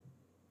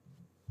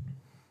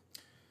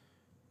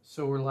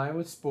So we're live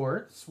with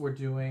sports. We're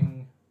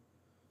doing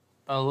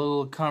having a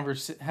little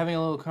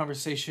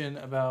conversation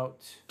about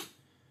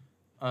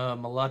a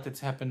lot that's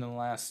happened in the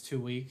last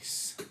 2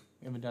 weeks.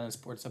 We haven't done a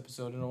sports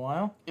episode in a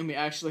while. And we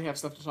actually have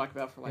stuff to talk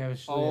about for Yeah,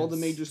 all the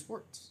major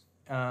sports.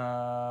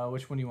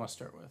 Which one do you want to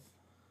start with?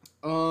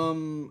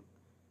 I'm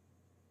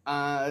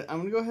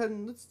gonna go ahead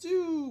and let's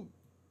do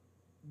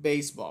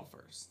baseball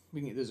first.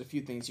 There's a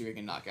few things here we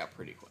can knock out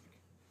pretty quick.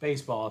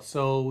 Baseball.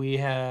 So we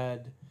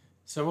had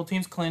several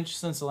teams clinch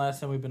since the last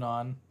time we've been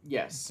on.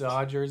 Yes.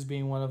 Dodgers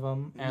being one of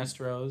them.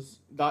 Astros.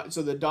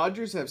 So the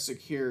Dodgers have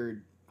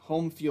secured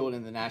home field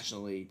in the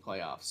National League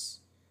playoffs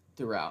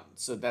throughout.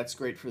 So that's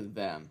great for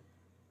them.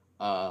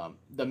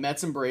 The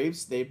Mets and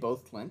Braves, they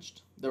both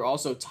clinched. They're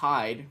also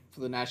tied for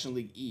the National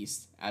League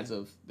East as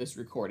of this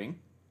recording.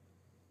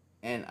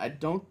 And I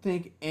don't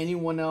think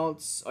anyone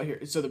else... Oh,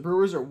 here. So the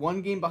Brewers are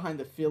 1 game behind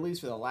the Phillies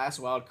for the last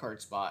wild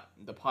card spot.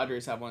 The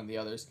Padres have one of the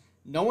others.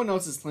 No one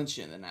else has clinched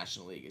it in the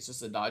National League. It's just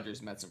the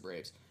Dodgers, Mets, and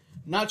Braves.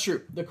 Not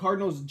true. The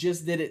Cardinals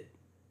just did it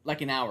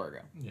like an hour ago.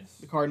 Yes.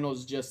 The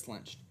Cardinals just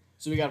clinched.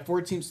 So we got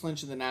 4 teams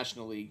clinched in the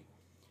National League.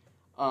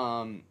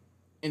 In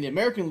the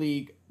American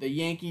League, the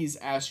Yankees,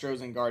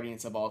 Astros, and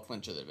Guardians have all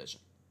clinched their division.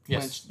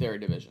 Clinched their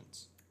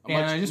divisions.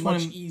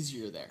 Much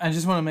easier there. I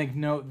just want to make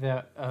note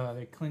that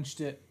they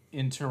clinched it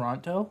in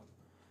Toronto,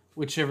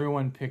 which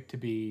everyone picked to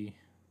be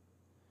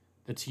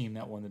the team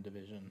that won the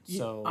division.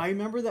 So I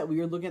remember that we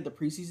were looking at the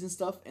preseason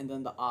stuff, and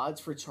then the odds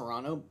for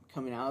Toronto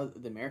coming out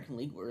of the American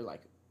League were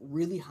like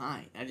really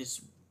high.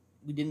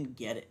 We didn't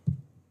get it.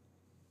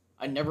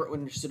 I never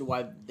understood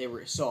why they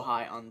were so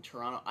high on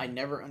Toronto. I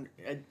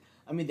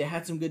mean, they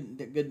had some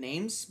good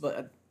names,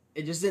 but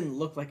it just didn't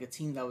look like a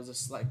team that was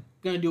just like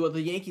gonna do what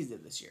the Yankees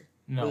did this year.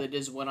 No, where they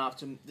just went off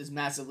to this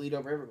massive lead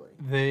over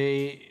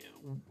everybody.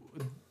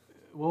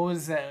 What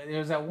was that? There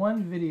was that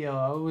one video.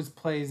 I always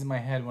plays in my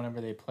head whenever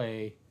they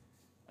play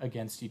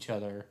against each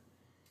other.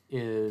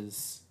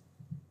 Is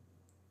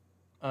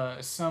I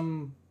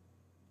think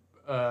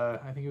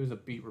it was a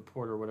beat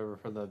reporter or whatever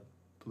for the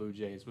Blue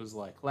Jays was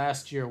like,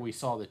 last year we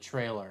saw the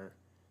trailer.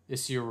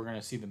 This year we're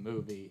gonna see the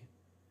movie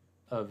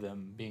of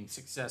them being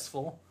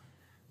successful.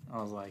 I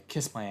was like,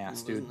 kiss my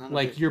ass, dude.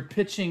 Like, your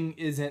pitching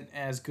isn't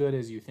as good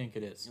as you think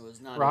it is. It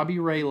was not. Robbie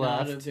Ray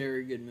left. Not a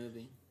very good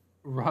movie.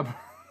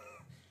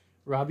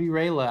 Robbie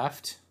Ray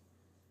left.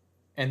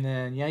 And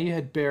then, you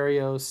had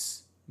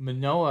Barrios.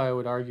 Manoah, I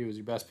would argue, was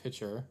your best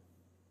pitcher.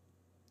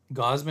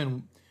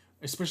 Gausman,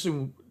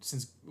 especially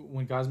since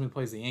when Gausman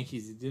plays the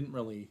Yankees, it didn't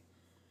really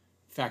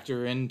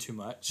factor in too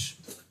much.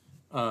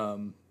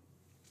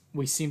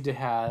 We seemed to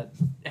had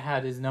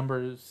his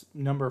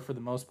number for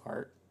the most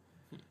part.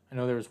 I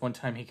know there was one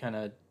time he kind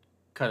of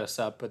cut us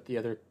up, but the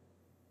other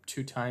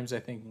 2 times, I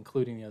think,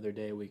 including the other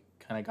day, we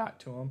kind of got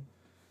to him.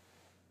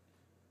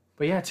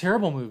 But yeah,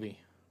 terrible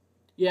movie.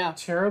 Yeah.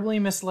 Terribly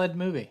misled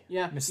movie.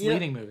 Yeah.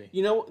 Misleading movie.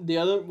 You know, the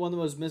other one of the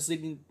most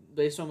misleading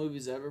baseball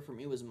movies ever for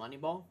me was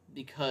Moneyball,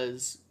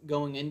 because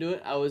going into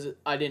it,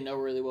 I didn't know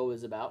really what it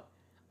was about.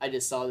 I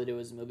just saw that it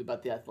was a movie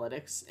about the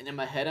Athletics, and in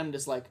my head, I'm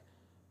just like,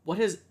 what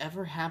has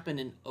ever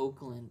happened in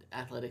Oakland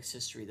athletics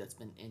history that's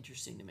been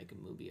interesting to make a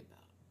movie about?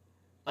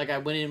 Like, I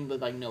went in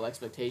with, like, no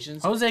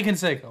expectations. Jose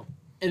Canseco.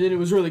 And then it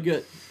was really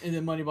good. And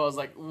then Moneyball is,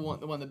 like,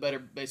 one of the better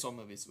baseball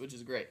movies, which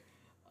is great.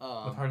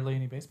 With hardly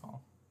any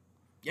baseball.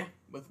 Yeah,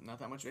 with not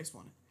that much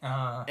baseball in it.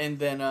 Uh, And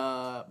then,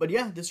 but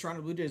yeah, this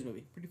Toronto Blue Jays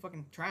movie. Pretty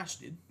fucking trash,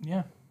 dude.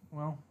 Yeah,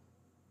 well,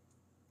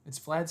 it's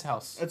Vlad's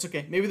house. That's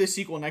okay. Maybe the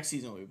sequel next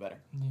season will be better.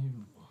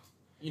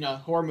 You know,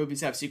 horror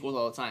movies have sequels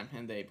all the time,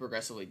 and they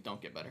progressively don't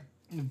get better.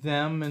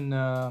 Them and,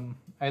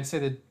 I'd say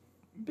the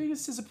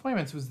biggest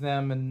disappointments was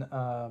them and,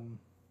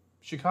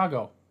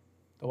 Chicago,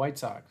 the White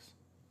Sox.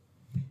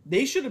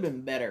 They should have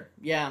been better.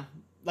 Yeah.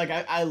 Like,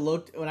 I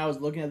looked, when I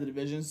was looking at the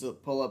divisions to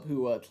pull up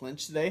who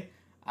clinched today,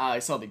 I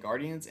saw the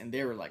Guardians, and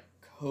they were, like,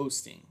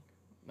 coasting.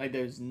 Like,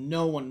 there's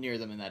no one near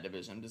them in that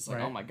division. I'm just like,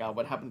 right. Oh, my God,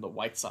 what happened to the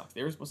White Sox?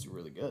 They were supposed to be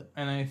really good.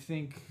 And I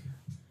think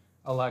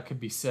a lot could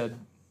be said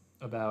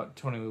about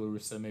Tony La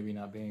Russa maybe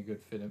not being a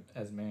good fit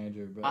as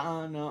manager.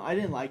 But No, I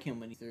didn't like him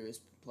when he threw his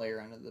player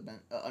under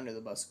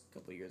the bus a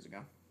couple of years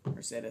ago.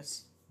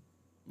 Mercedes.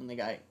 When the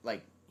guy,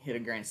 like, hit a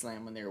grand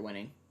slam when they were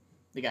winning.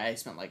 The guy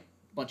spent, like,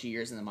 a bunch of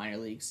years in the minor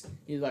leagues.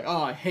 He's like,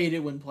 oh, I hate it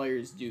when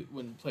players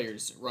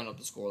run up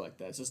the score like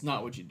that. It's just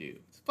not what you do.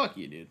 Fuck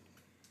you, dude.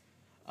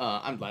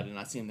 I'm glad to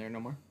not see him there no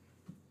more.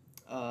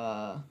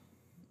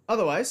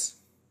 Otherwise,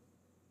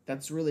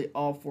 that's really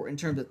all for in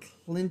terms of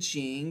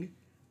clinching.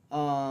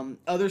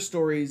 Other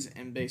stories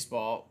in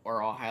baseball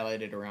are all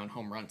highlighted around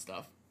home run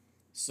stuff.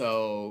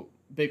 So,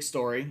 big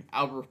story.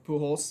 Albert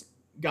Pujols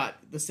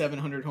got the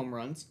 700 home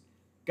runs.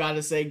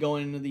 Gotta say,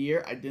 going into the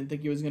year, I didn't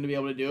think he was going to be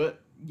able to do it,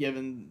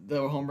 given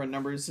the home run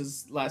numbers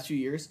his last few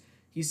years.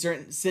 He's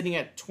sitting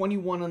at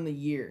 21 on the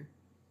year,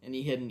 and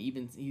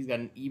he's got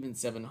an even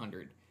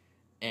 700.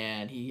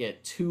 And he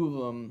hit 2 of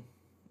them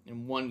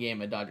in one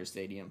game at Dodger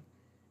Stadium.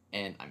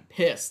 And I'm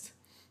pissed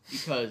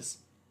because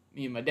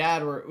me and my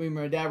dad were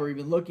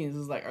even looking. This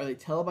is like, are they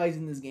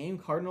televising this game?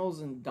 Cardinals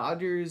and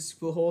Dodgers.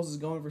 Pujols is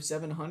going for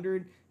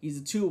 700. He's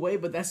a 2 away,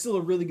 but that's still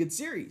a really good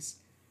series.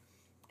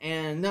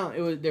 And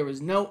no, there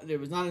was not on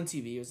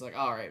TV. It was like,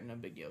 all right, no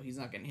big deal. He's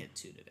not gonna hit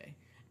 2 today.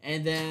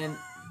 And then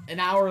an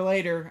hour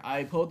later,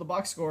 I pulled the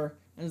box score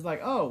and it's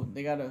like, oh,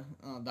 they got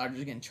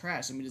Dodgers are getting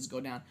trashed. Let me just go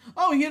down.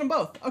 Oh, he hit them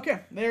both.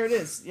 Okay, there it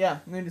is. Yeah,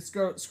 and then just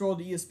scroll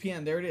to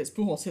ESPN. There it is.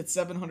 Pujols hit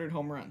 700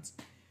 home runs.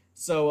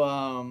 So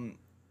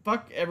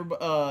fuck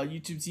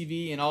YouTube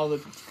TV and all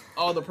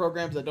the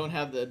programs that don't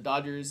have the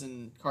Dodgers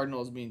and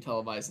Cardinals being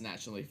televised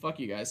nationally. Fuck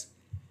you guys.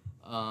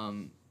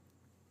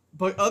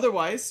 But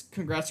otherwise,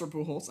 congrats for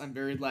Pujols. I'm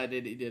very glad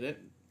that he did it.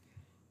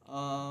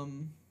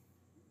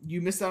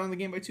 You missed out on the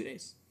game by 2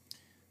 days.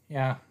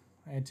 Yeah,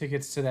 I had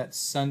tickets to that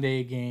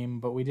Sunday game,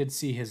 but we did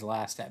see his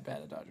last at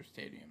bat at Dodger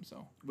Stadium.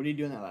 So what did he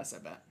do in that last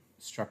at bat?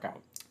 Struck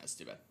out. That's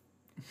too bad.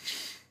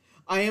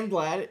 I am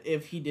glad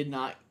if he did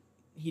not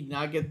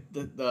get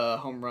the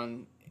home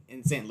run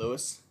in St.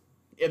 Louis.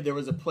 If there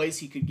was a place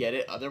he could get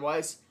it,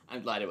 otherwise,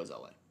 I'm glad it was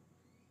LA.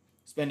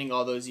 Spending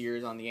all those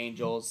years on the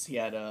Angels, he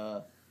had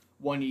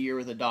 1 year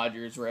with the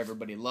Dodgers where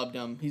everybody loved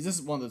him. He's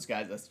just one of those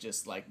guys that's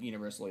just like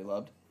universally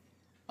loved.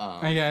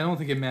 Yeah, I don't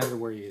think it mattered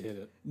where you hit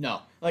it.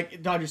 No,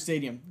 like Dodger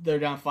Stadium, they're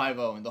down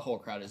 5-0 and the whole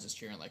crowd is just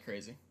cheering like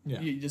crazy. Yeah.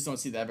 You just don't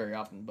see that very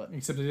often. But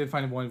except I did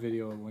find one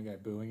video of one guy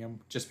booing him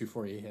just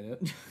before he hit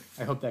it.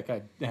 I hope that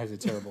guy has a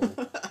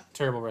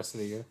terrible rest of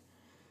the year.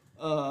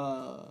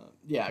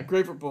 Yeah,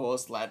 great for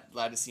Pujols. Glad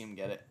to see him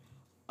get it.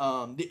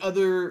 The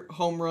other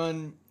home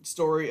run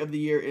story of the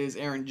year is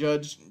Aaron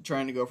Judge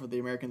trying to go for the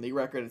American League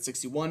record at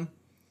 61.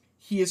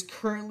 He is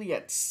currently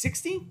at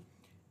 60,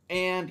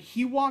 and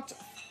he walked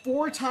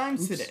 4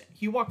 times today.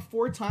 He walked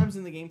 4 times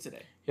in the game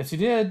today. Yes, he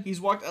did. He's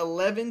walked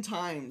 11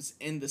 times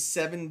in the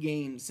 7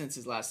 games since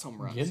his last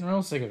home run. Getting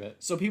real sick of it.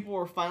 So people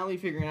were finally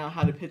figuring out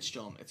how to pitch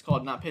to him. It's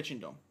called not pitching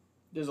to him.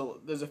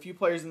 There's a few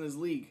players in this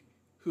league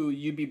who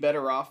you'd be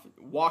better off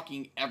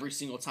walking every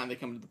single time they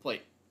come to the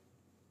plate.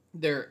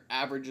 Their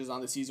averages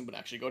on the season would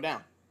actually go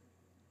down.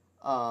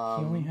 He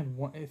only had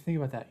one. Think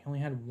about that. He only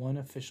had one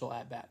official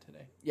at bat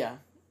today. Yeah,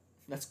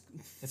 that's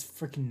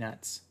freaking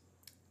nuts.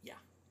 Yeah,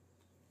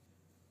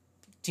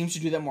 teams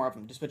should do that more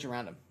often. Just pitch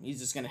around him. He's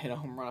just gonna hit a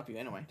home run off you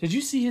anyway. Did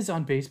you see his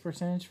on base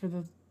percentage for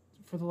the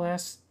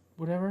last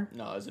whatever?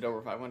 No, is it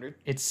over 500?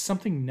 It's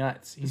something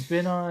nuts. He's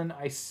been on.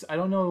 I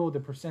don't know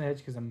the percentage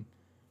because I'm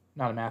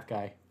not a math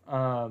guy.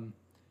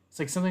 It's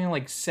like something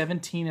like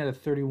 17 out of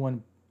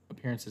 31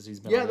 appearances he's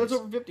been. Yeah, that's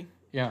over 50.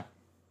 Yeah.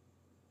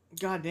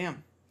 God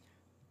damn.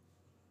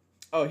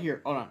 Oh,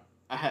 here, hold on.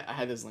 I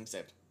had this link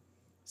saved.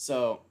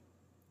 So,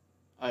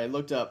 I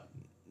looked up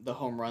the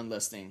home run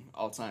listing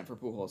all time for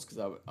Pujols because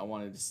I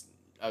was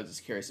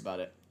just curious about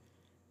it.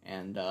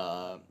 And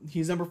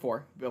he's number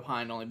 4,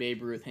 behind only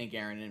Babe Ruth, Hank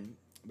Aaron, and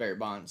Barry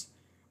Bonds.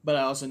 But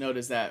I also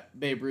noticed that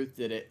Babe Ruth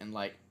did it in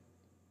like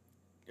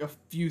a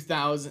few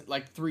thousand,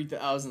 like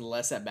 3,000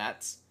 less at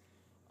bats.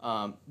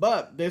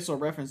 But Baseball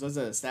Reference does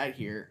have a stat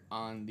here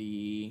on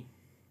the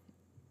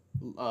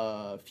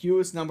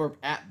fewest number of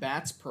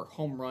at-bats per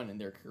home run in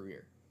their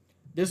career.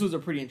 This was a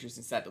pretty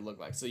interesting stat to look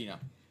like. So,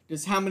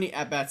 just how many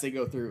at-bats they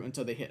go through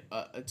until they hit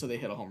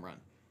a home run.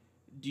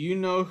 Do you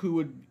know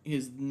who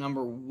is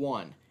number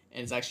 1?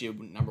 And it's actually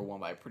number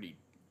 1 by a pretty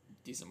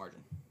decent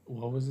margin.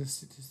 What was this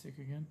statistic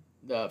again?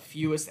 The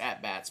fewest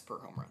at-bats per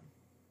home run.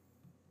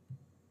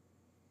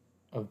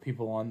 Of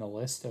people on the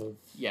list of...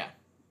 Yeah.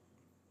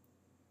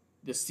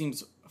 This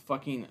seems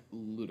fucking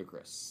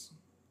ludicrous.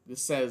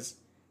 This says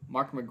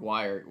Mark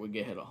McGwire would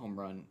get hit a home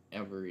run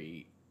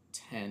every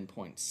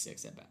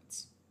 10.6 at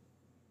bats.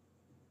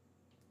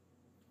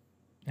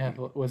 Yeah,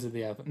 was it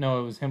the... No,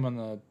 it was him on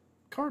the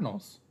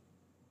Cardinals.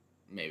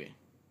 Maybe.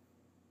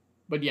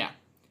 But yeah,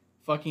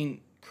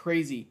 fucking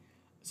crazy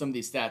some of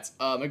these stats.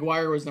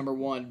 McGwire was number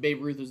 1,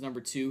 Babe Ruth was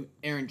number 2,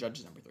 Aaron Judge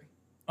is number 3.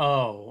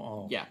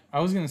 Oh. Yeah. I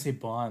was going to say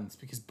Bonds,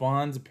 because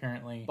Bonds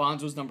apparently...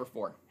 Bonds was number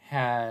 4.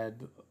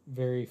 Had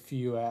very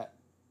few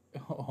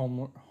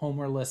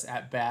homerless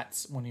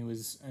at-bats when he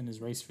was in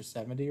his race for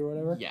 70 or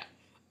whatever.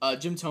 Yeah.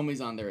 Jim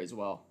Thome's on there as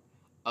well.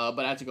 But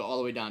I have to go all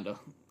the way down to...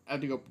 I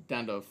have to go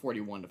down to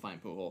 41 to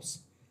find Pujols.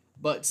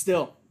 But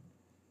still,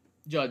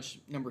 Judge,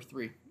 number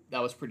 3.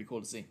 That was pretty cool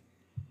to see.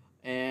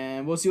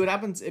 And we'll see what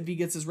happens if he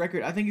gets his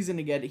record. I think he's going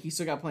to get it. He's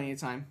still got plenty of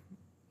time.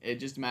 It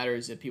just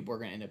matters if people are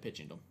going to end up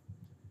pitching to him.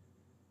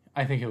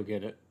 I think he'll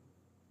get it.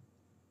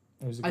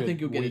 There's a good think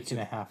he'll get week it too.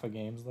 and a half of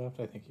games left.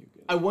 I think he'll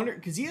get it. I wonder,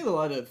 because he had a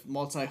lot of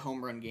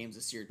multi-home run games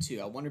this year too.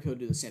 I wonder if he'll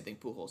do the same thing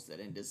Pujols did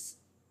and just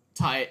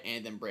tie it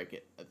and then break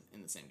it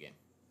in the same game.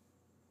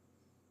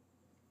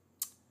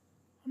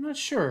 I'm not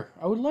sure.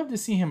 I would love to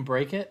see him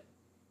break it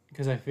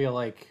because I feel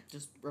like...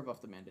 Just rip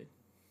off the Band-Aid.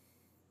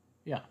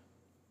 Yeah.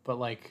 But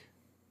like...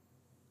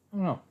 I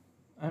don't know.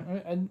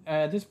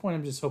 I at this point,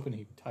 I'm just hoping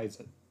he ties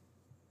it.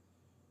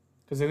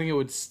 Because I think it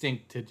would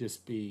stink to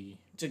just be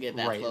to get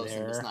that right close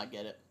there. and just not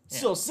get it. Yeah.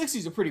 Still, 60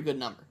 is a pretty good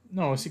number.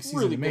 No, 60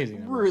 really is amazing.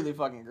 Good, number. really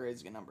fucking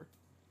crazy good number.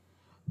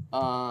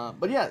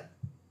 But yeah,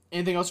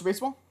 anything else for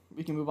baseball?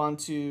 We can move on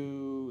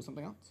to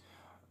something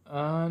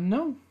else.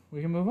 No,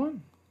 we can move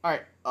on. All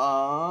right.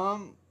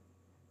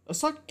 Let's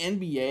talk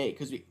NBA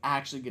because we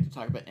actually get to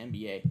talk about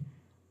NBA.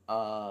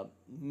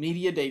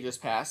 Media day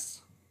just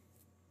passed,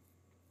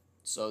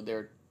 so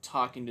they're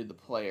talking to the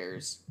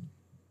players.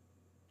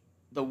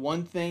 The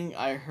one thing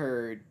I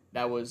heard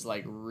that was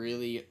like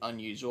really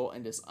unusual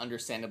and just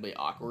understandably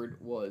awkward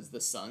was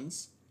the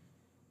Suns.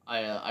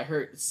 I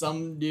heard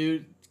some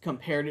dude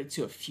compared it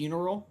to a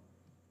funeral,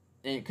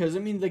 and because I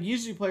mean like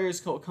usually players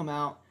come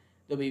out,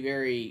 they'll be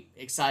very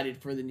excited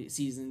for the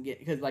season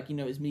because like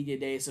it's media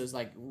day, so it's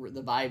like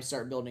the vibes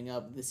start building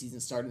up, the season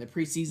starting, the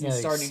preseason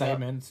starting.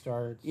 Excitement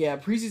starts. Yeah,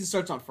 preseason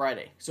starts on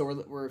Friday, so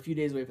we're a few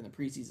days away from the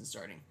preseason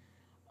starting.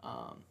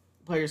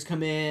 Players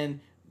come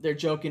in, they're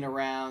joking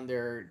around,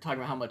 they're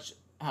talking about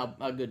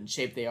how good in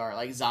shape they are.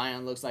 Like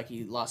Zion looks like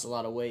he lost a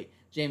lot of weight.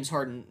 James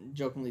Harden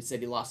jokingly said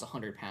he lost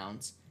 100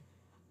 pounds.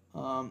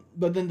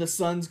 But then the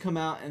Suns come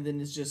out, and then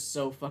it's just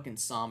so fucking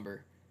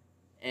somber.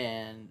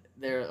 And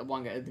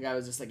the guy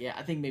was just like, yeah,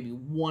 I think maybe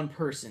one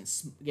person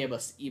gave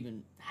us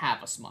even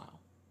half a smile.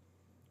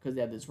 Because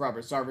they had this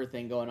Robert Sarver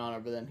thing going on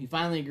over them. He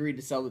finally agreed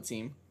to sell the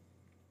team.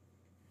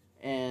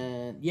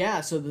 And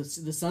yeah, so the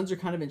Suns are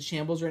kind of in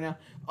shambles right now.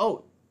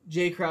 Oh,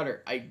 Jay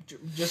Crowder. I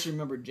just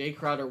remembered Jay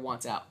Crowder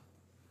wants out.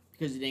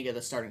 Because he didn't get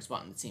the starting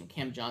spot on the team.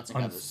 Cam Johnson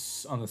got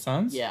this. On the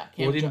Suns? Yeah.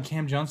 Didn't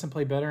Cam Johnson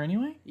play better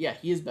anyway? Yeah,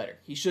 he is better.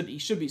 He should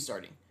be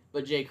starting.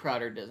 But Jay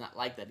Crowder does not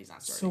like that he's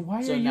not starting. So why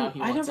are you?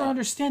 I never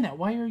understand that.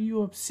 Why are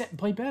you upset and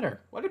play better?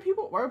 Why do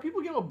people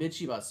get all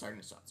bitchy about starting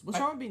the Suns? What's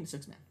wrong with being the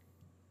sixth man?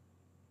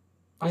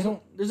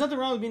 There's nothing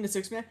wrong with being the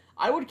sixth man.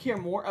 I would care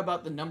more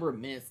about the number of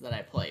minutes that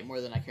I play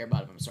more than I care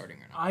about if I'm starting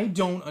or not. I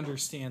don't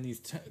understand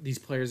these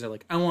players that are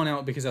like, I want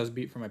out because I was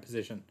beat for my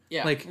position.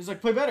 Yeah, like it's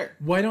like play better.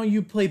 Why don't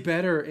you play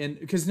better? And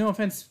because no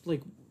offense,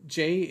 like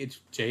Jay's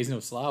no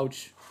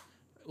slouch.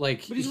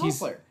 Like, but he's a role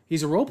player.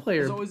 He's a role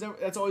player.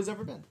 That's always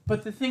ever been.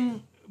 But the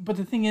thing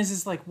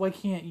is like, why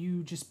can't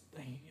you just?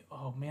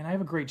 Oh man, I have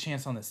a great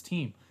chance on this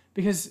team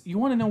because you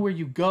want to know where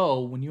you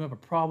go when you have a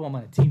problem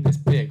on a team this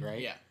big,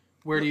 right? Yeah.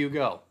 Where do you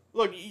go?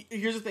 Look,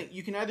 here's the thing: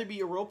 you can either be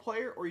a role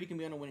player or you can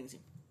be on a winning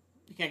team.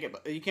 You can't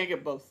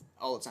get both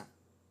all the time.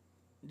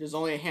 There's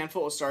only a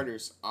handful of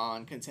starters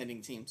on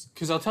contending teams.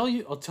 Because I'll tell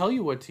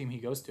you what team he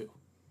goes to.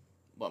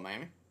 What,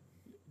 Miami?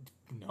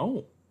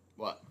 No.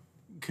 What?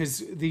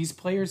 Because these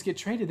players get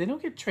traded. They don't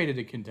get traded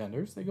to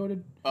contenders. They go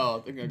to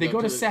they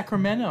go to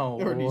Sacramento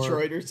or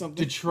Detroit or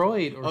something.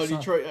 Detroit or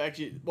Detroit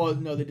actually. Well,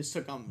 no, they just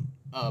took on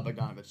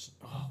Bogdanovich.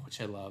 Oh,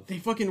 which I love. They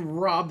fucking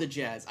robbed the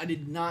Jazz. I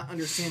did not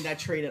understand that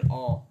trade at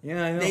all.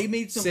 Yeah, I know. They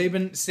made some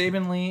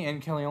Saban Lee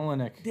and Kelly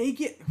Olynyk. They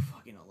get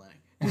fucking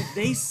Olynyk.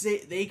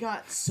 Dude, they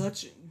got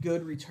such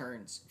good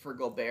returns for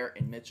Gobert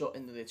and Mitchell,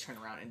 and then they turn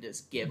around and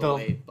just give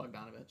away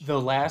Bogdanovich. The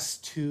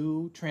last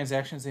two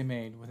transactions they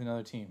made with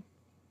another team,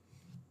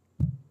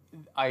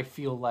 I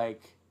feel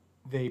like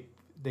they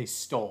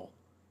stole,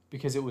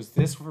 because it was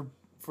this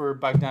for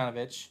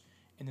Bogdanovich,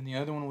 and then the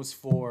other one was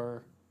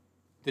for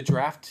the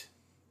draft.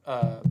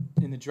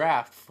 In the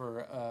draft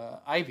for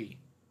Ivy,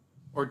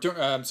 or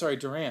I'm sorry,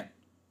 Durant.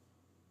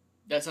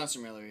 That sounds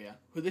familiar. Yeah,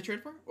 who'd they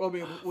trade for? Well, I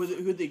mean,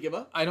 who'd they give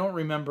up? I don't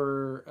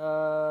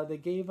remember. They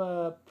gave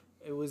up.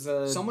 It was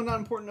someone not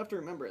important enough to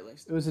remember at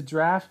least. It was a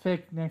draft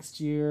pick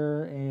next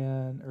year,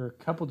 or a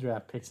couple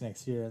draft picks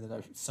next year, and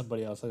then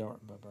somebody else I don't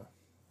remember.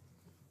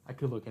 I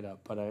could look it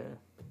up, but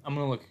I'm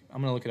gonna look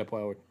it up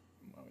while we're.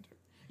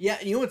 Yeah,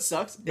 and you know what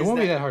sucks? It won't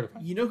be that hard to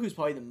find. You know who's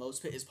probably the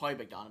most fit is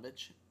probably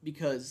Bogdanovich,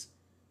 because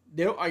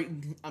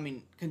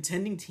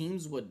contending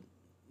teams would.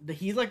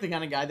 He's like the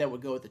kind of guy that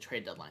would go at the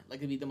trade deadline. Like,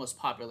 it'd be the most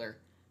popular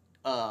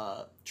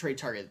trade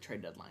target at the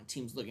trade deadline.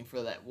 Teams looking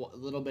for that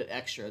little bit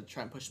extra to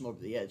try and push him over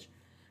the edge.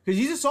 Because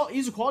he's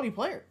a quality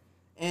player.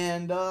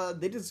 And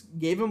they just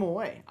gave him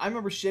away. I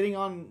remember shitting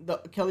on the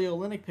Kelly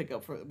Olynyk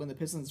pickup for when the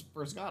Pistons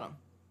first got him.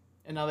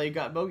 And now they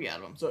got Bogey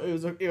out of him. So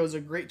it was a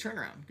great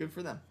turnaround. Good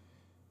for them.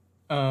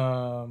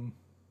 By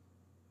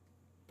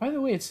the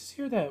way, it says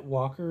here that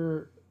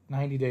Walker,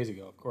 90 days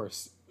ago, of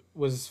course,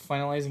 was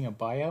finalizing a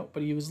buyout,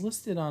 but he was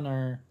listed on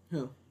our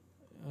Kemba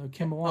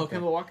Walker. Oh,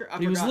 Kemba Walker.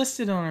 He was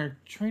listed on our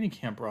training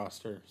camp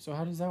roster. So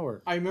how does that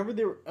work? I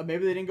remember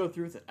maybe they didn't go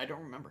through with it. I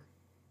don't remember.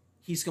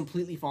 He's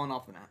completely fallen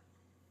off the map.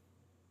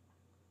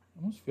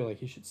 I almost feel like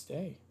he should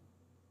stay.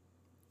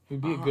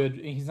 He'd be a good.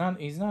 He's not.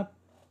 Well,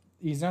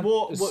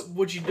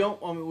 what you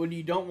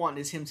don't want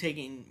is him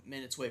taking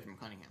minutes away from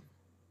Cunningham.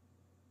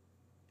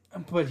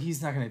 But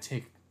he's not going to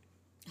take.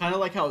 Kind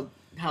of like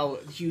how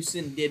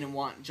Houston didn't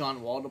want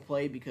John Wall to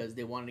play because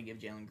they wanted to give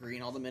Jalen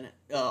Green all the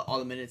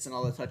minutes and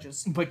all the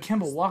touches. But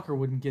Kemba Walker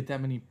wouldn't get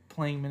that many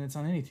playing minutes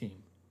on any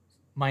team,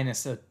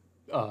 minus a.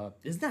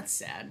 Isn't that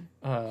sad?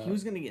 He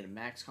was going to get a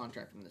max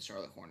contract from the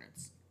Charlotte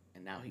Hornets,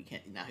 and now he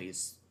can't. Now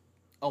he's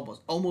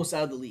almost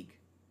out of the league.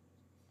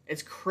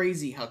 It's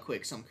crazy how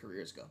quick some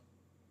careers go.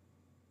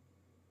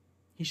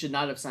 He should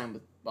not have signed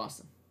with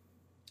Boston.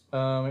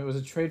 It was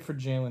a trade for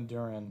Jalen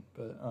Duren,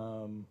 but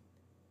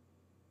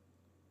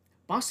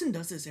Boston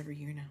does this every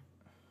year now.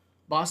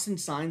 Boston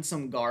signed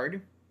some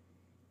guard,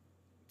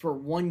 for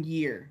 1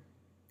 year,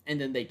 and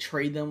then they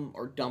trade them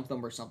or dump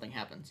them or something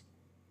happens.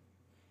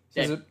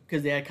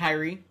 Because they had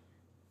Kyrie,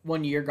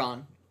 1 year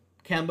gone.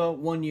 Kemba,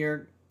 1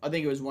 year. I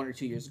think it was 1 or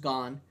 2 years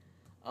gone.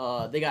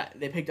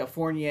 They picked up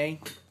Fournier,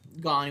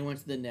 gone. He went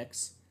to the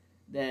Knicks.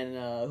 Then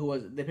who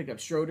was it? They picked up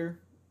Schroeder.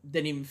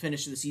 Didn't even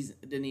finish the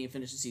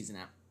season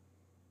out.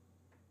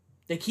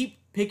 They keep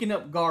picking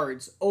up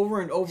guards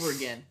over and over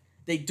again.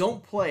 They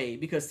don't play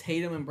because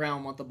Tatum and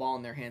Brown want the ball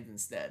in their hands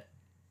instead,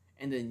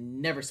 and they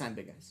never sign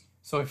big guys.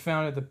 So I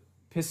found that the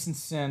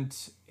Pistons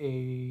sent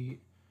a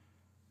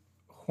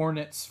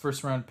Hornets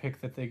first round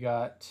pick that they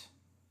got.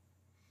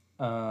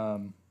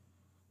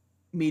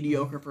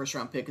 Mediocre first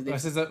round pick.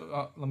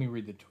 Let me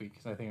read the tweet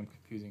because I think I'm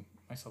confusing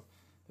myself.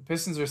 The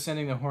Pistons are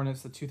sending the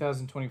Hornets the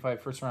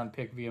 2025 first round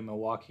pick via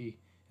Milwaukee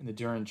in the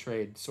Duren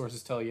trade.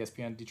 Sources tell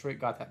ESPN Detroit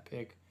got that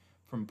pick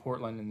from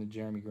Portland in the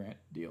Jeremy Grant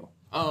deal.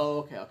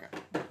 Oh, okay.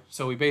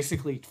 So we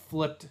basically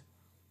flipped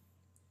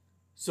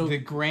the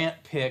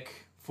Grant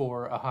pick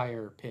for a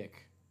higher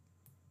pick.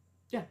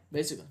 Yeah,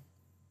 basically.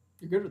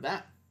 You're good with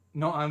that.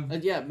 No, I'm...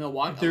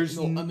 Milwaukee. There's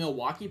a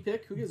Milwaukee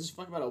pick? Who gives a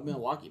fuck about a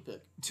Milwaukee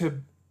pick?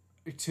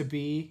 To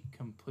be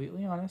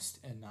completely honest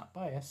and not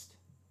biased,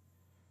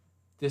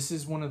 this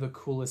is one of the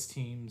coolest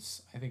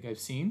teams I think I've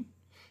seen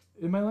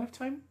in my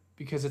lifetime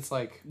because it's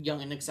like...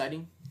 Young and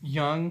exciting.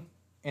 Young,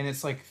 and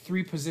it's like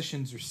 3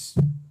 positions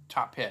are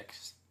top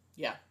picks.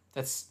 Yeah.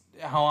 That's...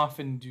 How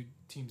often do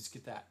teams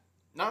get that?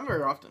 Not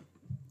very often.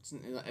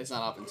 It's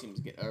not often teams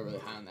get really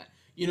high on that.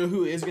 You know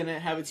who is going to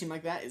have a team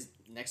like that? Is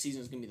next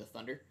season is going to be the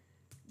Thunder.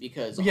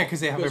 Because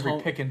they have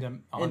every pick in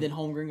them. And then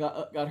Holmgren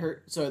got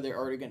hurt, so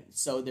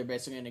they're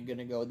basically going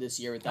to go this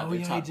year without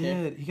their top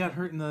pick. He got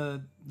hurt in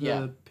the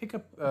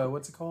pickup.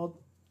 What's it called?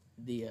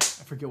 I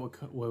forget what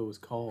it was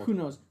called. Who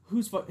knows?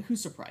 Who's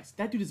surprised?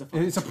 That dude is a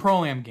fucking. It's a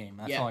pro-am game.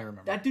 That's all I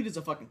remember. That dude is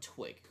a fucking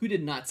twig. Who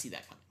did not see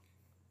that coming?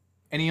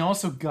 And he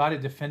also got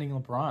it defending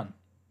LeBron.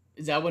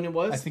 Is that when it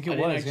was? I think it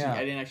was. I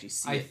didn't actually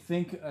see it. I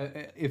think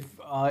if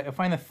I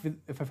find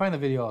the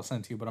video, I'll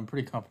send it to you. But I'm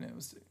pretty confident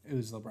it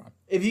was LeBron.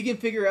 If you can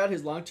figure out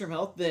his long-term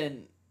health,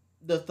 then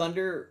the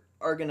Thunder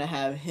are gonna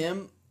have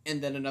him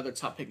and then another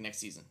top pick next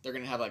season. They're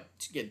gonna have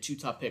get 2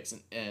 top picks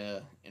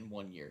in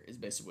 1 year. Is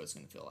basically what it's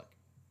gonna feel like.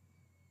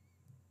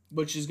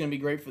 Which is gonna be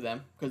great for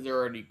them because they're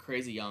already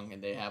crazy young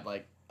and they have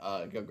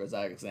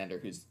Gilgeous-Alexander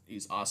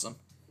who's awesome.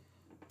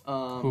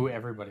 Who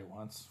everybody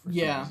wants. For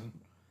some reason.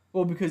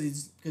 Well, because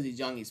he's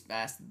young, he's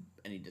fast,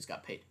 and he just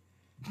got paid.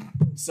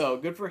 So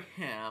good for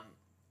him.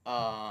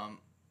 I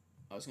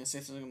was gonna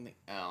say something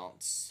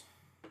else.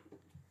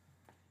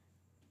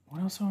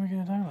 What else are we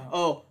gonna talk about?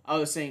 Oh, I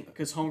was saying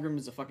because Holmgren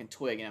is a fucking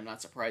twig, and I'm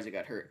not surprised he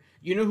got hurt.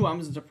 You know who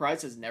I'm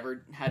surprised has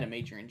never had a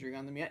major injury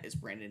on them yet is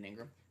Brandon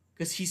Ingram,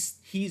 because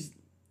he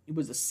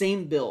was the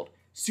same build,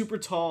 super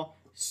tall,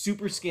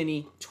 super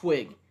skinny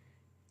twig,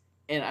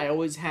 and I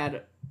always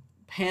had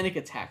panic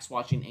attacks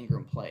watching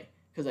Ingram play.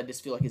 Because I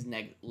just feel like his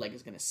leg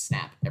is going to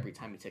snap every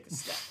time he takes a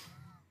step.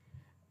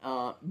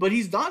 But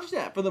he's dodged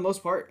that for the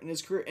most part in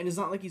his career. And it's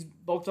not like he's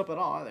bulked up at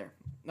all either.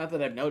 Not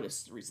that I've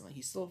noticed recently.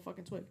 He's still a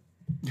fucking twig.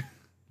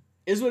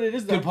 Is what it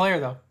is, though. Good player,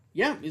 though.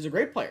 Yeah, he's a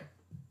great player.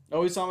 I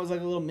always saw him as like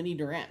a little mini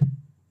Durant.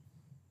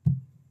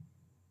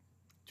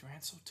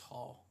 Durant's so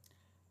tall.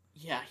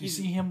 Yeah. You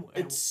see him...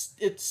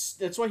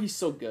 That's why he's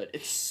so good.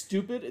 It's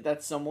stupid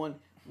that someone...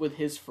 with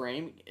his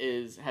frame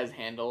has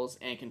handles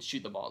and can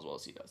shoot the ball as well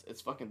as he does.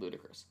 It's fucking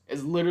ludicrous.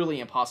 It's literally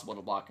impossible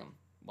to block him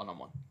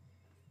one-on-one.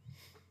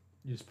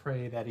 You just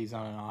pray that he's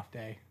on an off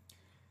day.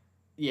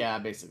 Yeah,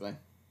 basically.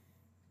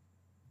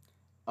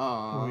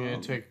 Are we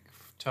gonna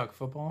talk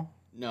football?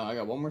 No, I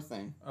got one more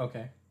thing.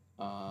 Okay.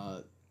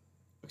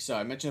 So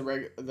I mentioned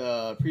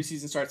the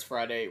preseason starts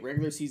Friday.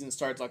 Regular season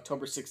starts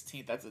October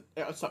 16th.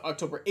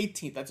 October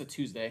 18th. That's a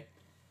Tuesday.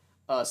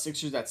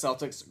 Sixers at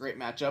Celtics, great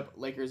matchup.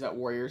 Lakers at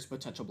Warriors,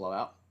 potential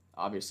blowout.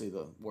 Obviously,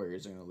 the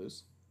Warriors are going to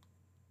lose.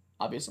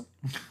 Obviously.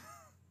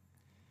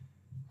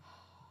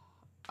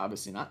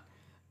 Obviously not.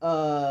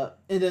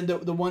 And then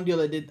the one deal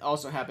that did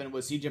also happen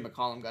was CJ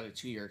McCollum got a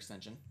 2-year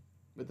extension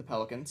with the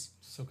Pelicans.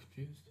 So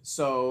confused.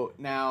 So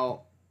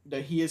now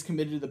he is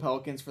committed to the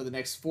Pelicans for the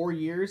next 4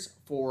 years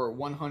for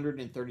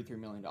 $133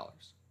 million.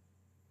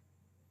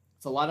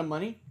 It's a lot of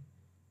money,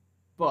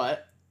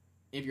 but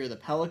if you're the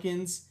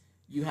Pelicans...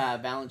 You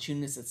have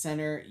Valanciunas at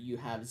center. You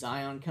have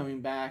Zion coming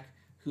back,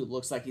 who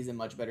looks like he's in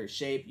much better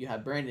shape. You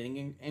have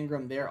Brandon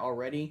Ingram there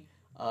already.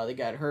 They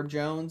got Herb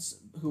Jones,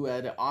 who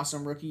had an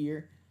awesome rookie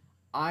year.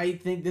 I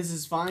think this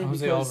is fine.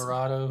 Jose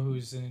Alvarado,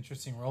 who's an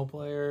interesting role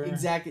player.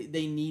 Exactly.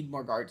 They need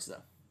more guards,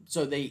 though.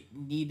 So they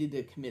needed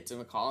to commit to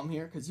McCollum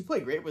here, because he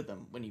played great with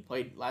them when he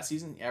played last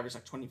season. He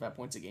averaged 25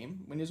 points a game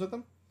when he was with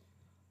them.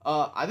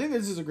 I think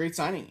this is a great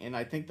signing, and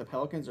I think the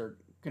Pelicans are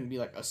going to be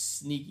a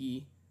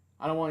sneaky...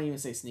 I don't want to even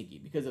say sneaky,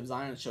 because if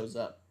Zion shows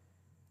up,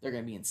 they're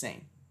going to be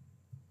insane.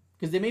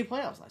 Because they made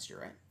playoffs last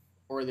year, right?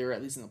 Or they were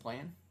at least in the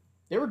play-in.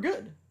 They were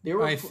good.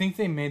 I think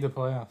they made the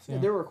playoffs, yeah.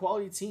 They were a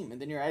quality team. And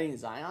then you're adding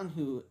Zion,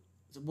 who,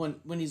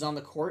 when he's on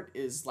the court,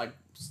 is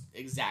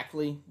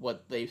exactly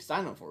what they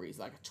signed him for. He's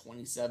a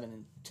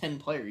 27-10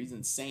 player. He's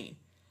insane.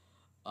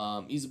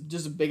 He's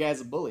just a big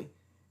as a bully,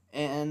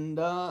 and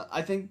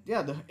I think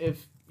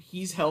if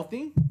he's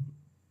healthy,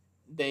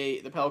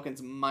 the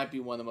Pelicans might be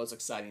one of the most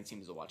exciting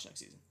teams to watch next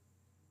season.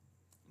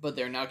 But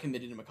they're now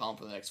committed to McCollum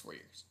for the next 4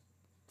 years,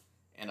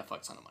 and a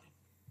fuck ton of money.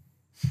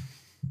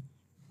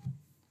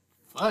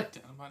 Fuck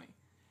ton of money.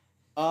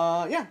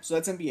 Yeah. So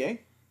that's NBA,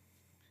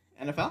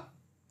 NFL.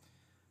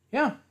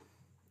 Yeah,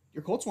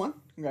 Your Colts won.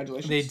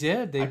 Congratulations. they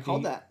did. I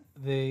called that.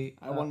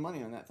 I won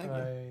money on that. Thank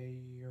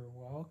you. You're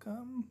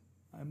welcome.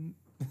 I'm.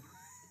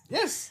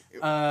 Yes.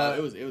 It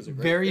was a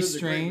great, very it was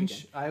strange.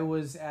 A great I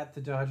was at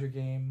the Dodger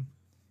game,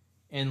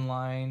 in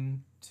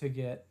line to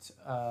get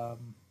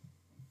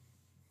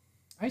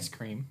ice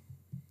cream,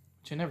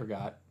 which I never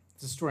got.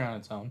 It's a story on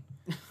its own.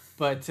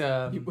 But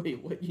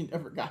Wait, what? You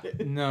never got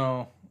it?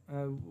 no,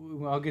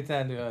 I'll get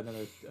that into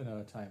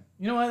another time.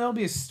 You know what? That'll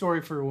be a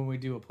story for when we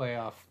do a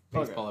playoff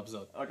baseball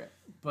episode. Okay.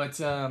 But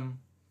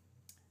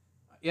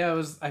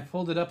yeah, I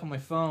pulled it up on my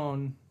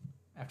phone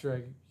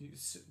after you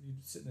sit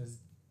in this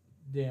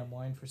damn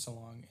line for so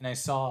long, and I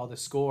saw the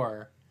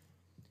score,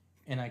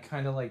 and I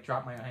kind of like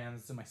dropped my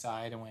hands to my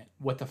side and went,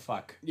 "What the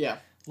fuck?" Yeah.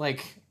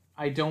 Like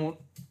I don't.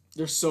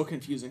 They're so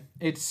confusing.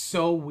 It's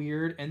so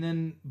weird, and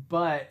then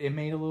but it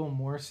made a little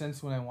more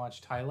sense when I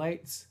watched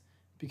highlights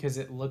because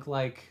it looked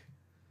like.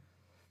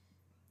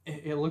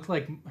 It looked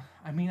like,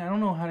 I mean, I don't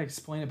know how to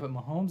explain it, but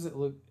Mahomes,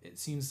 it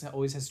seems to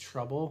always has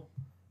trouble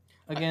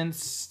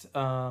against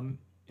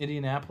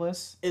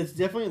Indianapolis. It's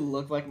definitely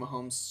looked like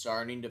Mahomes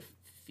starting to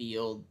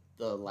feel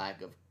the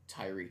lack of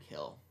Tyreek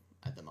Hill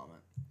at the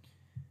moment.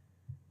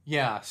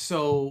 Yeah,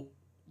 so,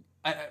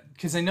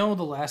 because I know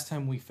the last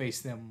time we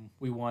faced them,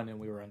 we won and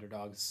we were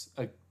underdogs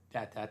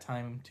at that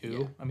time too.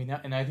 Yeah. I mean,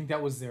 and I think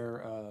that was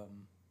their,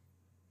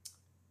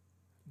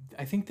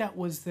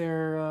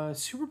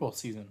 Super Bowl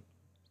season.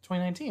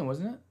 2019,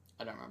 wasn't it?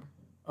 I don't remember.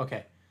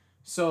 Okay.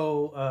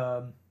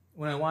 So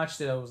when I watched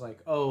it, I was like,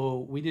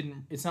 oh,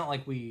 it's not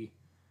like we're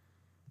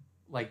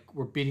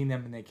beating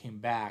them and they came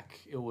back.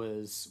 It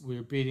was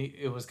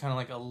kind of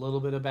like a little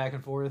bit of back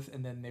and forth,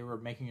 and then they were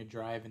making a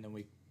drive, and then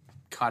we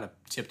caught a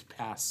tipped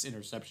pass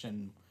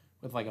interception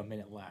with like a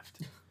minute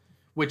left.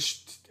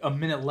 Which a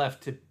minute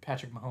left to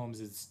Patrick Mahomes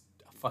is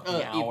a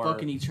fucking hour. A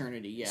fucking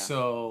eternity, yeah.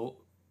 So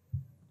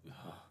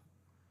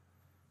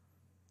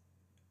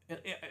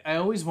I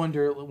always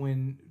wonder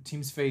when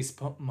teams face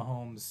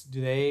Mahomes,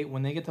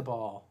 when they get the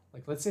ball,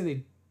 like let's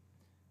say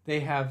they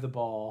have the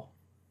ball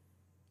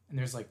and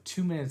there's like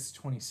 2 minutes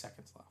 20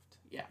 seconds left.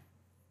 Yeah.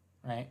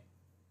 Right?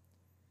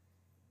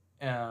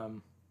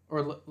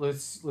 Or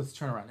let's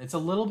turn around. It's a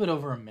little bit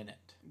over a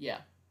minute. Yeah.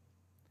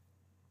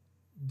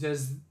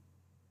 Does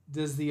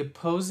the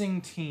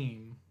opposing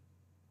team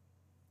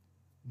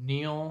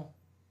kneel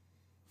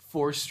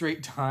 4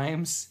 straight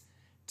times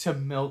to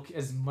milk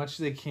as much as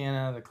they can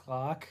out of the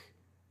clock,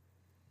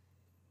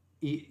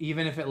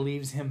 even if it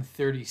leaves him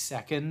 30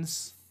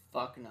 seconds?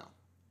 Fuck no.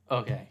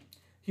 Okay.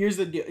 Here's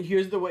the deal.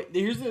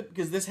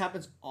 Because this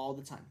happens all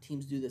the time.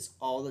 Teams do this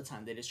all the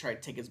time. They just try to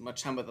take as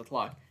much time with the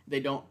clock. They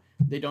don't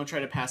try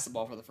to pass the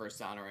ball for the first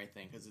down or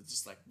anything because it's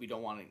just like we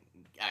don't want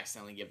to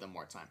accidentally give them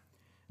more time.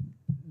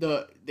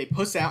 They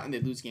puss out and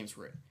they lose games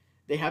for it.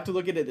 They have to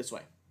look at it this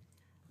way.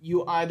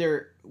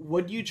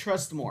 What do you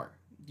trust more?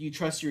 Do you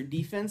trust your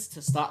defense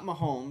to stop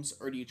Mahomes,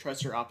 or do you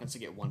trust your offense to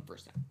get 1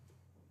 first down?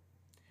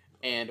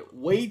 And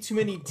way too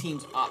many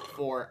teams opt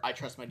for, I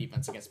trust my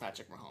defense against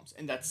Patrick Mahomes.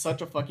 And that's such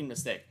a fucking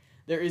mistake.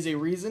 There is a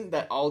reason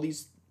that all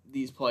these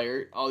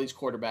players, all these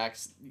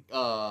quarterbacks,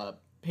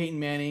 Peyton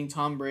Manning,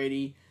 Tom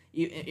Brady,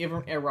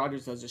 even Aaron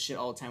Rodgers does this shit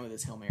all the time with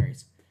his Hail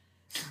Marys.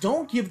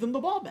 Don't give them the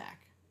ball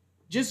back.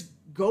 Just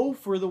go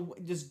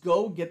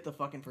get the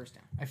fucking first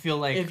down. I feel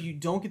like if you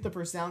don't get the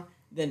first down,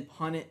 then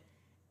punt it.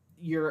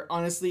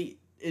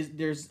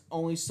 There's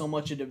only so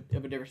much of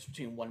a difference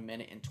between 1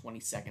 minute and 20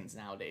 seconds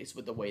nowadays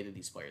with the way that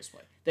these players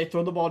play. They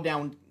throw the ball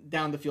down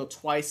the field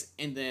twice,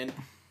 and then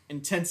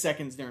in 10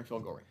 seconds they're in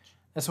field goal range.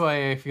 That's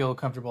why I feel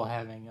comfortable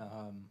having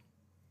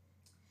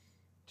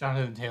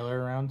Jonathan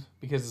Taylor around,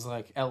 because it's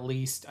like, at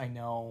least I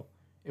know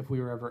if we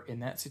were ever in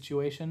that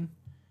situation,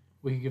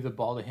 we could give the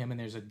ball to him, and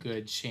there's a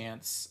good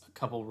chance a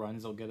couple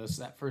runs will get us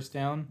that first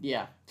down.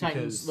 Yeah,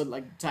 Titans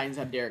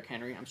have Derrick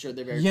Henry. I'm sure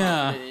they're very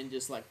confident in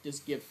just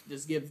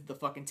give the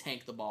fucking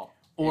tank the ball,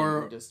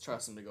 or just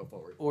trust him to go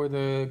forward. Or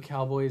the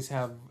Cowboys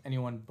have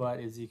anyone but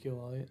Ezekiel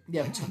Elliott.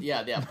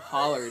 Yeah,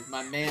 Pollard,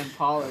 my man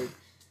Pollard.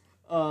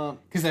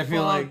 Because I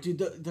feel like, dude,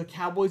 the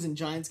Cowboys and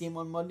Giants game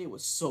on Monday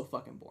was so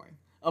fucking boring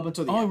up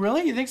until the end. Oh,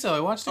 really? You think so? I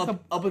watched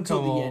up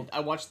until the end. I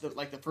watched the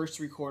first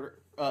 3/4.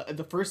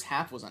 The first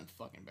half was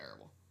unfucking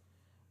bearable.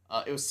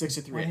 It was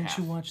 6-3. Why didn't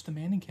you watch the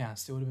Manning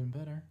cast? It would have been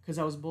better. Because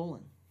I was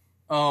bowling.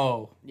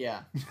 Oh.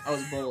 Yeah, I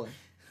was bowling.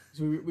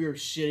 So we were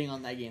shitting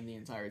on that game the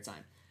entire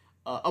time.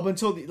 Up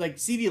until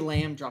CeeDee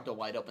Lamb dropped a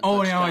wide open.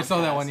 Oh yeah, I saw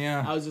that one.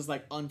 Yeah, I was just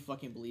like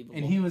unfucking believable.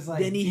 And he was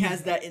like, then he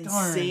has that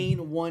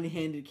insane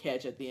one-handed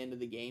catch at the end of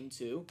the game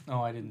too.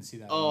 Oh, I didn't see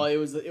that. Oh, one. It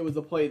was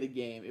the play of the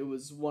game. It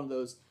was one of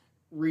those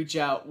reach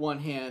out, one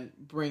hand,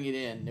 bring it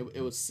in.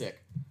 It was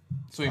sick.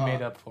 So he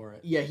made up for it.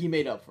 Yeah, he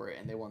made up for it,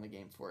 and they won the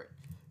game for it.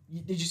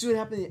 Did you see what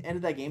happened at the end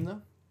of that game,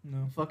 though?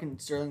 No. Fucking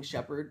Sterling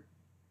Shepard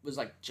was,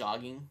 like,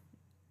 jogging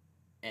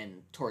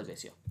and tore his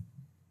ACL.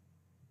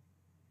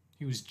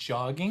 He was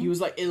jogging? He was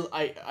like,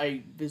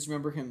 I just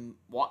remember him,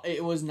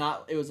 it was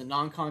a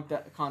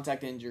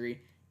non-contact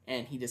injury,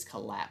 and he just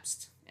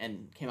collapsed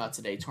and came out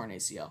today, torn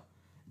ACL.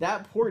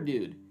 That poor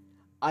dude,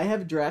 I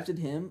have drafted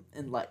him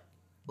in like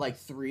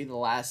 3 of the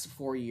last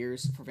 4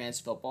 years for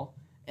fantasy football,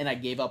 and I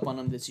gave up on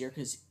him this year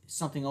because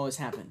something always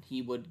happened.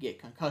 He would get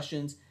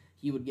concussions,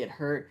 he would get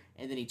hurt,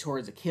 and then he tore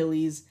his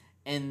Achilles,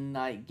 and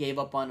I gave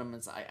up on him.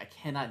 I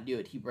cannot do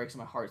it. He breaks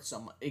my heart so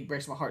much. It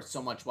breaks my heart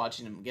so much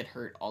watching him get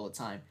hurt all the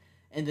time.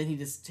 And then he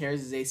just tears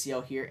his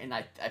ACL here, and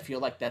I feel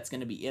like that's going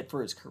to be it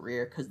for his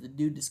career because the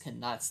dude just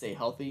cannot stay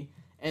healthy.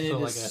 And so it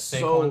like is a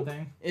Saquon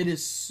thing? It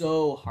is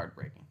so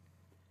heartbreaking.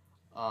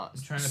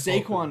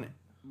 Saquon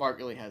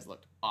Barkley has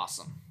looked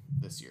awesome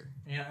this year.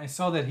 Yeah, I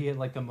saw that he had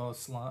like the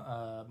most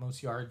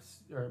yards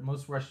or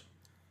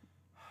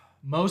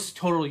most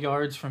total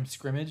yards from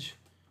scrimmage.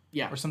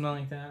 Yeah, or something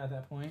like that at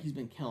that point. He's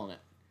been killing it.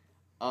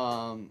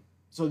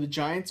 So the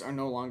Giants are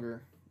no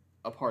longer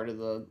a part of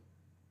the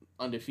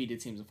undefeated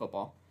teams in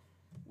football.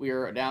 We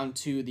are down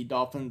to the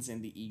Dolphins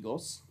and the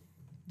Eagles.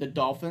 The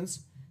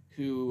Dolphins,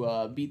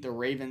 who beat the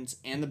Ravens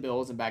and the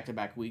Bills in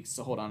back-to-back weeks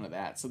to hold on to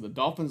that. So the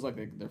Dolphins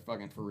they're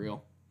fucking for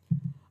real.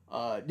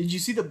 Did you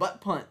see the butt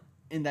punt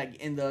in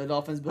the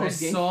Dolphins Bills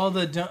game? I saw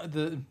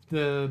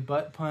the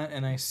butt punt,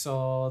 and I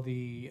saw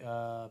the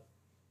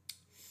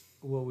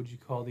what would you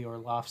call the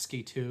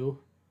Orlovsky 2?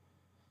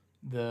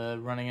 The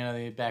running out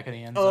of the back of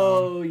the end zone.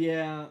 Oh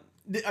yeah.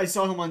 I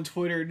saw him on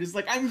Twitter, just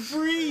like, I'm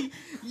free.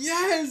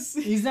 Yes.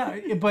 He's not,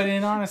 but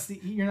in honesty,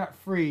 you're not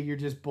free. You're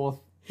just both.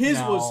 His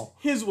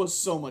was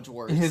so much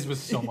worse. His was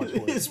so much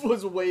worse. His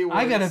was way worse.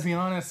 I gotta be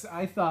honest.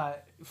 I thought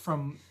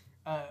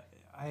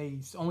I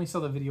only saw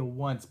the video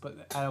once,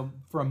 but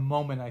for a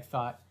moment I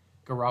thought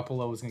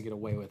Garoppolo was gonna get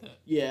away with it.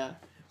 Yeah,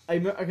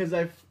 because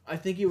I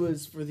think it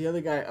was for the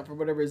other guy, for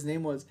whatever his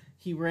name was.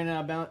 He ran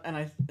out of bounds, and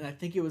I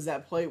think it was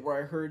that play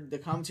where I heard the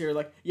commentary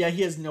like, yeah,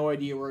 he has no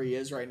idea where he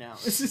is right now.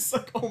 It's just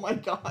like, oh my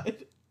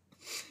god,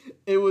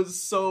 it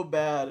was so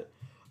bad.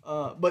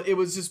 But it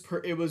was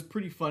it was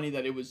pretty funny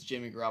that it was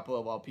Jimmy Garoppolo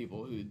of all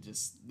people who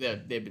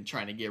they've been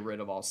trying to get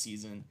rid of all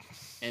season,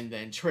 and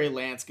then Trey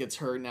Lance gets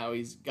hurt. Now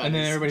he's got and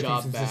then his everybody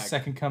job thinks back. it's the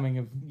second coming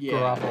of Yeah,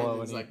 Garoppolo.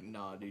 and it's like,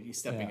 nah, dude, he's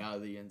stepping out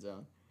of the end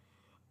zone.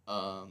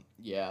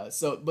 Yeah.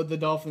 So, but the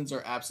Dolphins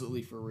are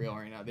absolutely for real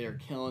right now. They are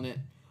killing it.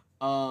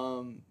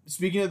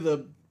 Speaking of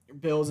the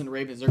Bills and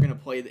Ravens, they're gonna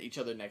play each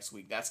other next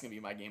week. That's gonna be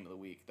my game of the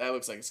week. That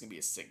looks like it's gonna be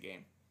a sick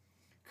game,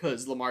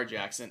 because Lamar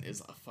Jackson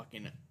is a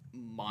fucking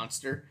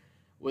monster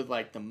with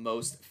like the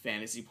most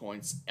fantasy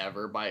points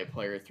ever by a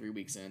player 3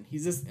 weeks in.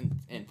 He's just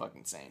in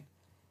fucking insane.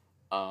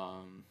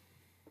 I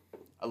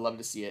love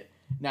to see it.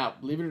 Now,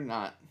 believe it or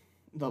not,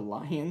 the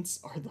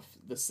Lions are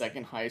the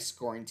second highest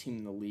scoring team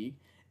in the league,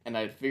 and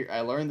I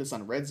learned this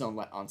on Red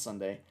Zone on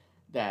Sunday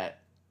that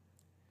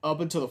up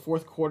until the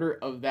fourth quarter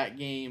of that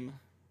game,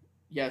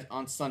 yes,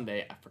 on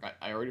Sunday,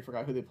 I already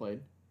forgot who they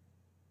played.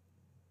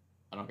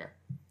 I don't care.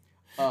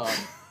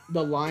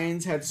 The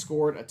Lions had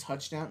scored a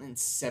touchdown in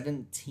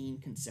 17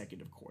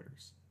 consecutive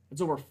quarters.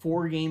 It's over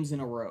 4 games in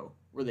a row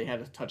where they had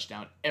a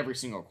touchdown every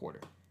single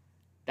quarter.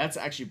 That's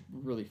actually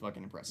really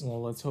fucking impressive.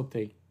 Well, let's hope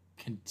they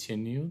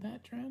continue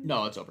that trend.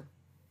 No, it's over.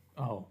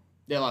 Oh,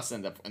 they lost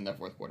in their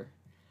fourth quarter,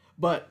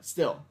 but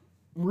still,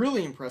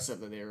 really impressive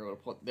that they were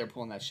able to they're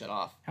pulling that shit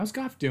off. How's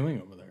Goff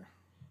doing over there?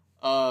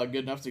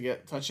 Good enough to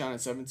get a touchdown in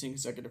 17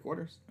 consecutive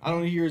quarters. I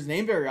don't hear his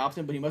name very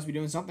often, but he must be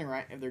doing something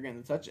right if they're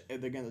getting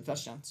the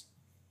touchdowns.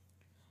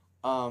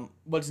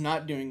 What's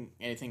not doing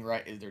anything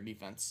right is their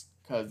defense,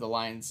 because the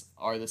Lions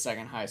are the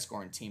second highest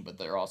scoring team, but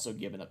they're also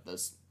giving up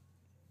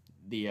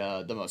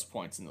the most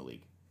points in the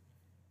league.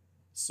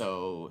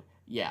 So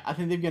yeah, I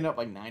think they've given up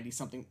like 99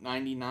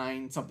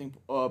 something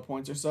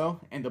points or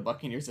so, and the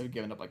Buccaneers have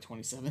given up like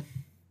 27.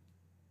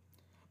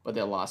 But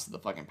they lost to the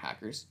fucking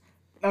Packers.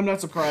 I'm not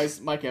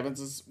surprised Mike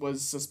Evans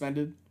was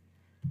suspended.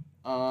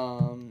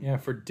 Yeah,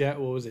 for what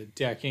was it,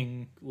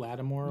 decking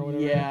Lattimore or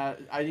whatever? Yeah,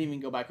 I didn't even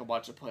go back and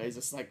watch the plays.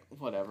 It's like,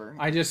 whatever.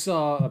 I just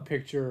saw a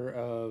picture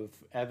of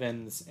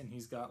Evans, and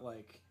he's got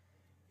like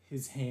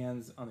his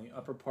hands on the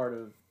upper part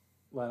of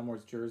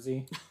Lattimore's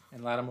jersey,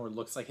 and Lattimore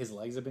looks like his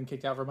legs have been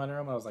kicked out from under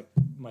him. I was like,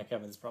 Mike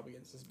Evans is probably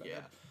getting suspended.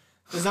 Yeah.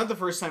 It's not the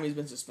first time he's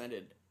been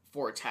suspended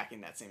for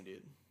attacking that same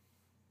dude.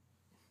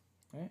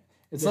 Right?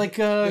 It's like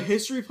the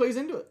history plays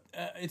into it.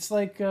 It's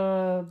like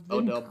Odell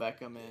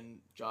Beckham and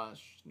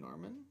Josh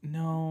Norman.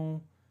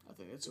 No, I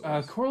think it's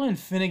it Cortland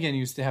Finnegan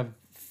used to have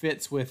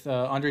fits with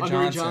Andre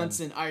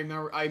Johnson. I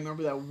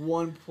remember that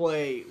one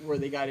play where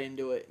they got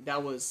into it.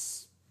 That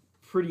was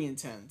pretty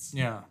intense.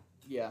 Yeah,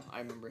 I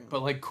remember him.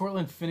 But like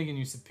Cortland Finnegan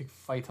used to pick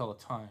fights all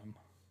the time.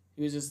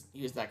 He was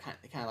that kind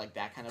of like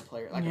that kind of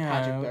player, like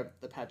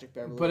the Patrick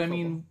Beverly. But I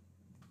mean,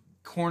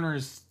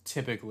 corners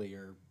typically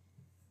are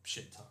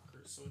shit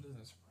talkers, so it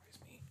doesn't surprise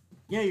me.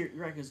 Yeah, you're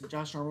right, because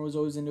Josh Norman was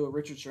always into it.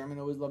 Richard Sherman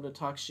always loved to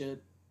talk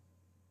shit.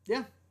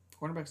 Yeah,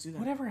 Cornerbacks do that.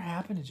 Whatever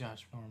happened to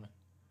Josh Norman?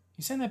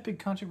 He signed that big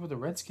contract with the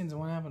Redskins, and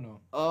what happened to him?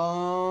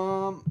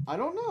 I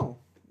don't know.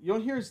 You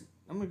don't hear his...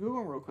 I'm going to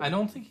Google him real quick. I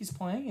don't think he's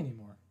playing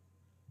anymore.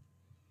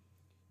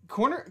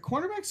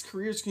 Cornerbacks'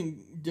 careers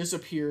can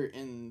disappear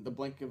in the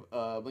blink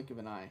of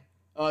an eye.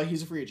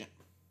 He's a free agent.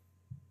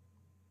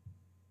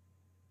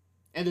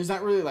 And there's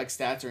not really like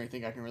stats or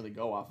anything I can really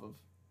go off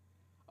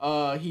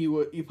of.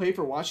 He played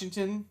for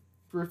Washington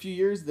for a few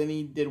years, then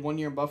he did 1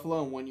 year in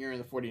Buffalo and 1 year in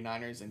the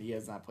 49ers, and he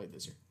has not played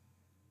this year.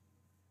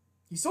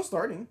 He's still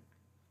starting.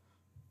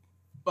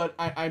 But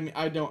I'm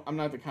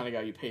not the kind of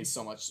guy who pays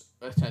so much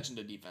attention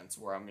to defense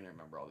where I'm going to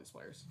remember all these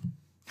players.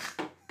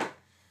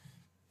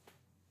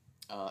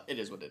 It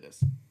is what it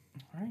is.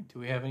 All right. Do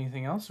we have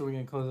anything else, or are we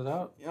going to close it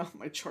out? Yeah,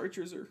 my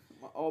Chargers are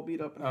all beat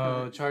up.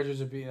 And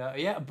Chargers are beat up.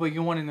 Yeah, but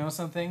you want to know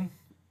something?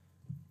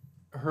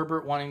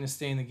 Herbert wanting to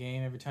stay in the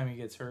game every time he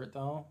gets hurt,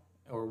 though,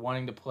 or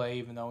wanting to play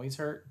even though he's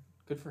hurt.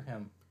 Good for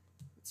him.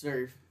 It's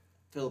very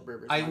Philip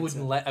Rivers. I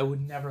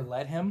would never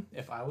let him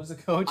if I was a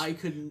coach. I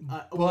couldn't.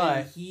 But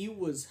when he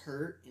was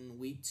hurt in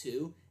week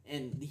 2,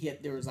 and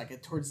there was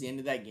towards the end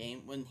of that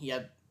game when he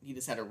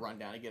just had a run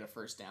down to get a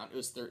first down. It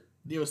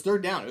was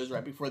third down. It was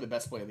right before the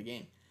best play of the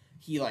game.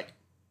 He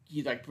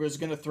was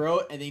gonna throw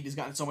it, and then he just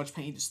got in so much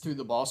pain. He just threw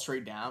the ball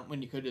straight down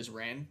when he could have just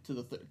ran to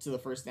the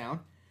first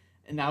down.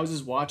 And I was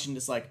just watching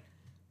this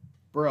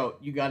bro,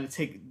 you got to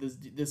take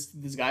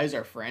this guy is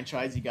our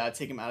franchise. You got to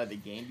take him out of the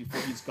game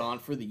before he's gone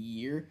for the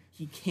year.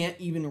 He can't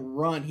even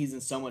run. He's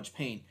in so much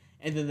pain.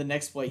 And then the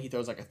next play, he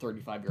throws a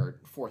 35-yard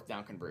fourth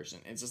down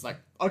conversion. And it's just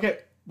okay,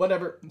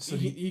 whatever. So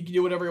he can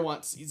do whatever he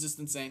wants. He's just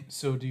insane.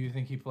 So do you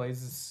think he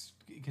plays this?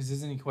 Because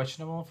isn't he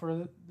questionable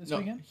for this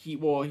weekend? He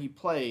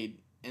played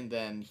and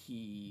then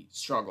he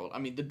struggled. I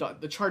mean,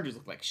 the Chargers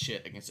look like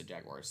shit against the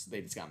Jaguars. They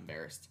just got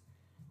embarrassed.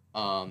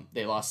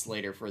 They lost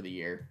Slater for the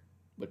year,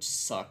 which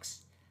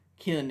sucks.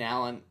 Keenan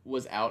Allen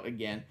was out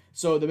again.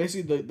 So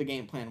basically the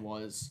game plan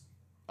was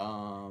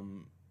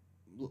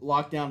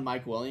lock down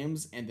Mike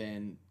Williams and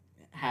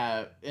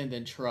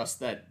then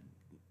trust that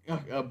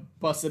a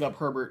busted up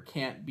Herbert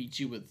can't beat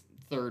you with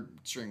third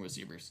string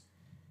receivers.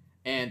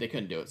 And they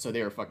couldn't do it, so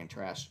they were fucking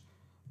trash.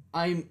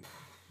 I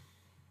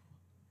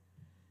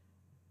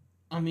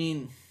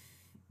mean,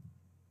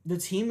 the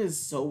team is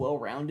so well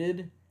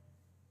rounded,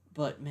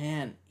 but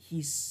man,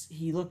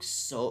 he looks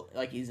so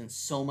like he's in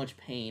so much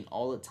pain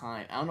all the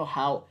time. I don't know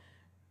how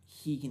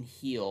he can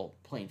heal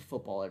playing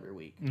football every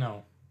week.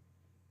 No.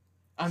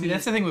 I mean,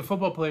 that's the thing with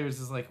football players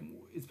is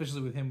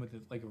especially with him with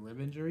a rib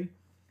injury.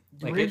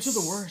 Ribs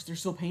are the worst. They're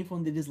so painful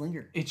and they just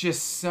linger. It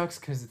just sucks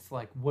because it's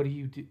what do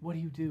you do? What do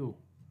you do?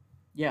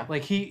 Yeah.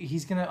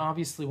 He's gonna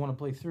obviously want to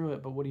play through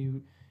it, but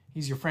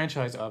he's your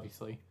franchise,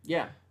 obviously.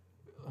 Yeah.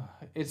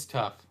 It's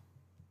tough.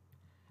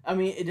 I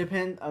mean, it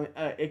depends.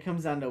 It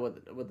comes down to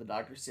what the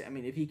doctors say. I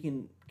mean, if he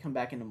can come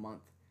back in a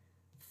month,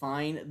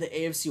 fine. The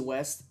AFC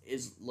West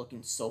is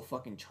looking so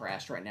fucking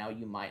trash right now.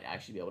 You might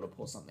actually be able to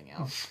pull something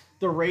out.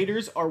 The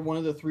Raiders are one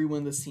of the 3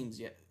 winless teams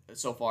yet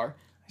so far.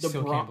 I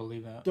still can't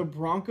believe that. The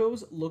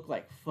Broncos look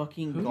like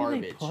fucking garbage.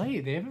 Who do they play?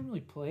 They haven't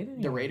really played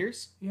anyone. The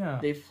Raiders? Yeah.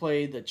 They've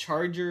played the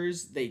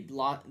Chargers. They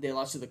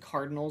lost to the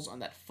Cardinals on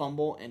that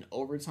fumble in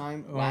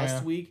overtime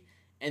last week.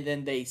 And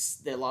then they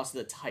lost to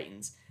the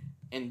Titans.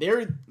 And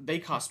they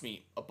cost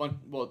me a bunch.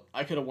 Well,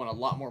 I could have won a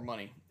lot more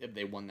money if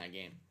they won that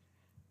game.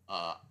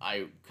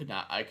 I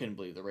couldn't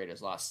believe the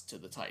Raiders lost to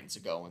the Titans to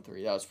go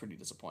 0-3. That was pretty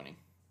disappointing.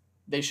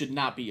 They should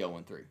not be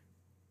 0-3.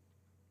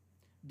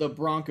 The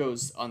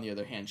Broncos, on the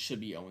other hand, should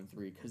be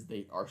 0-3 because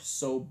they are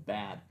so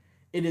bad.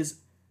 It is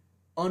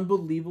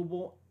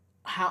unbelievable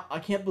I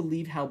can't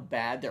believe how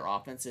bad their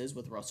offense is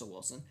with Russell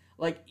Wilson.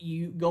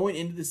 You going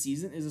into the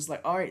season is just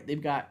all right,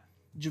 they've got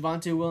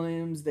Javonte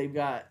Williams, they've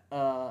got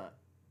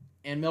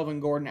and Melvin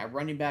Gordon at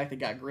running back. They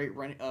got great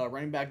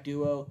running back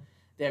duo.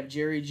 They have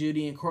Jerry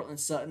Jeudy and Cortland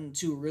Sutton,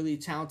 2 really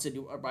talented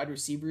wide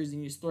receivers,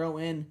 and you just throw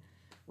in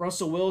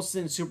Russell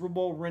Wilson, Super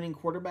Bowl winning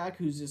quarterback,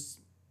 who's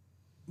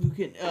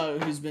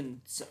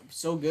been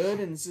so good,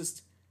 and it's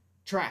just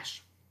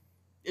trash.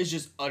 It's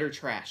just utter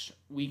trash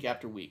week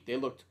after week. They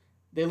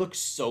look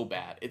so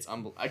bad. It's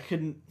I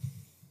couldn't.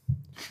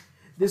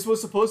 This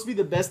was supposed to be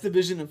the best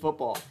division in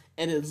football,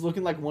 and it's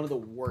looking like one of the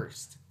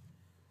worst.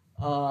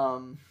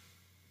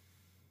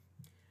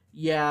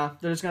 Yeah,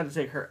 they're just going to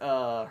take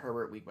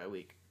Herbert week by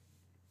week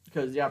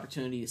because the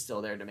opportunity is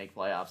still there to make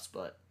playoffs.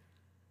 But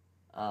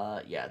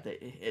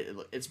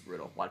it's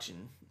brutal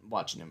watching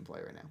him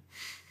play right now.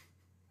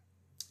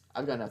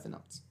 I've got nothing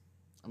else.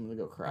 I'm gonna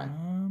go cry.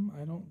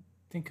 I don't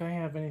think I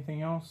have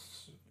anything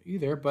else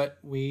either. But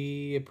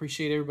we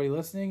appreciate everybody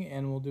listening,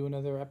 and we'll do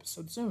another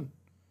episode soon.